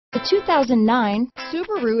The 2009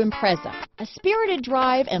 Subaru Impreza. A spirited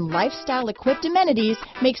drive and lifestyle-equipped amenities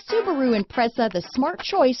make Subaru Impreza the smart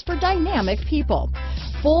choice for dynamic people.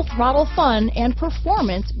 Full throttle fun and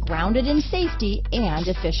performance grounded in safety and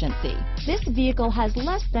efficiency. This vehicle has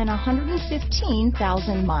less than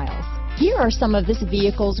 115,000 miles. Here are some of this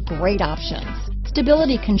vehicle's great options: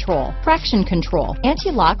 stability control, traction control,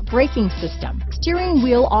 anti-lock braking system, steering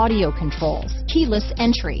wheel audio controls, keyless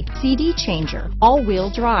entry, CD changer,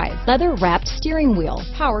 all-wheel drive, leather-wrapped steering wheel,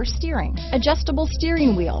 power steering, adjustable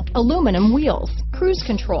steering wheel, aluminum wheels, cruise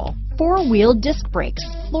control, four-wheel disc brakes,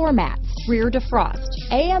 floor mats, rear defrost,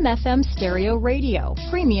 AM/FM stereo radio,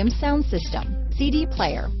 premium sound system, CD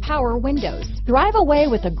player, power windows. Drive away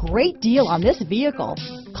with a great deal on this vehicle.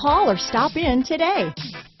 Call or stop in today.